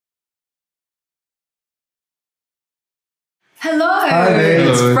Hello. Hi there.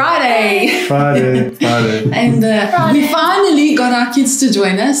 It's Friday. Friday. And we finally got our kids to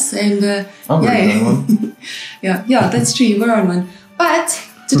join us. And one. yeah, that's true. We're on one. But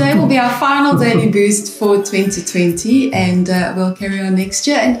today will be our final daily boost for 2020, and we'll carry on next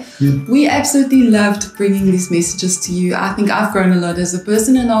year. And we absolutely loved bringing these messages to you. I think I've grown a lot as a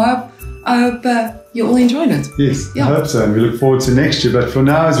person, and I hope you all enjoyed it. Yes, Yeah. I hope so. And we look forward to next year. But for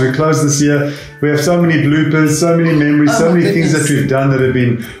now, as we close this year, we have so many bloopers, so many memories, so many things that we've done that have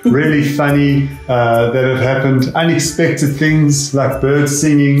been really funny, that have happened. Unexpected things like birds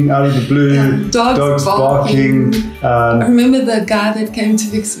singing out of the blue, dogs barking. I remember the guy that came to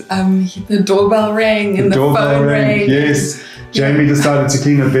fix the doorbell rang and the phone rang. Yes. Jamie decided to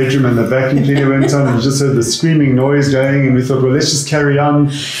clean her bedroom and the vacuum cleaner went on and we just heard the screaming noise going and we thought, well, let's just carry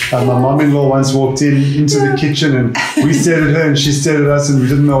on. My mom-in-law once walked into the kitchen and we stared at her and she stared at us and we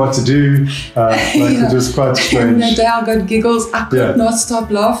didn't know what to do. It was quite strange. And the day I got giggles, I could not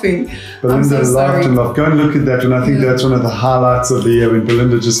stop laughing. Belinda laughed and laughed. Go and look at that, and I think that's one of the highlights of the year when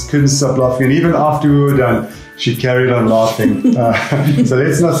Belinda just couldn't stop laughing, and even after we were done, she carried on laughing. So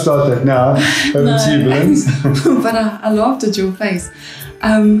let's not start that now. Over to you, Belinda. But I laughed at your face.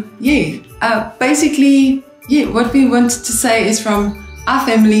 Basically, what we wanted to say is from our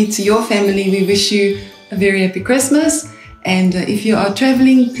family to your family, we wish you a very happy Christmas. And if you are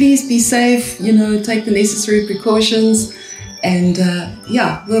traveling, please be safe, take the necessary precautions. And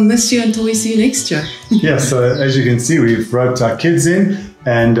we'll miss you until we see you next year. Yeah, so as you can see, we've roped our kids in.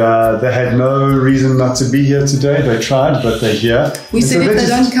 And they had no reason not to be here today. They tried, but they're here. We said if they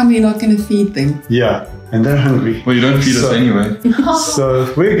don't come, you're not going to feed them. Yeah, and they're hungry. Well, you don't feed us anyway.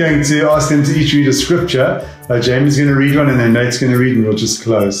 So we're going to ask them to each read a scripture. James is going to read one and then Nate's going to read and we'll just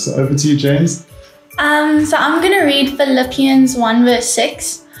close. So over to you, James. So I'm going to read Philippians 1 verse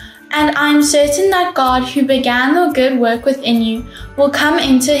 6. And I'm certain that God, who began the good work within you, will come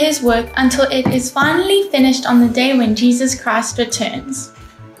into his work until it is finally finished on the day when Jesus Christ returns.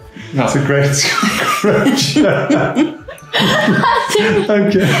 That's a great scripture. Okay, it's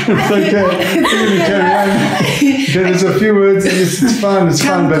okay. We're going to carry on. There's a few words, it's fine,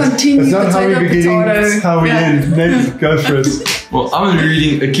 but it's not how we begin, it's how we end. Maybe go for it. Well, I'm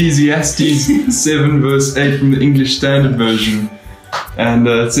reading Ecclesiastes 7 verse 8 from the English Standard Version. And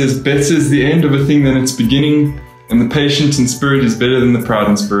it says, better is the end of a thing than its beginning, and the patient in spirit is better than the proud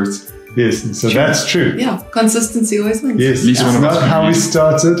in spirit. Yes, so that's true. Yeah, consistency always wins. Yes, at least one of us. Not how we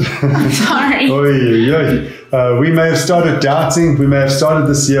started. Sorry. We may have started doubting, we may have started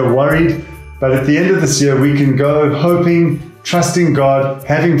this year worried, but at the end of this year we can go hoping, trusting God,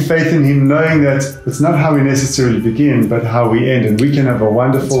 having faith in him, knowing that it's not how we necessarily begin, but how we end. And we can have a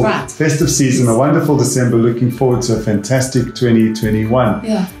wonderful festive season, a wonderful December, looking forward to a fantastic 2021.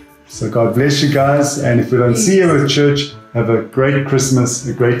 Yeah. So God bless you guys. And if we don't see you at church, have a great Christmas,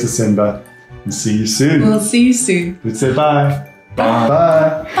 a great December, and see you soon. We'll see you soon. Let's say bye. Bye.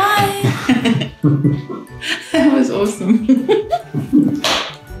 Bye. Bye. That was awesome.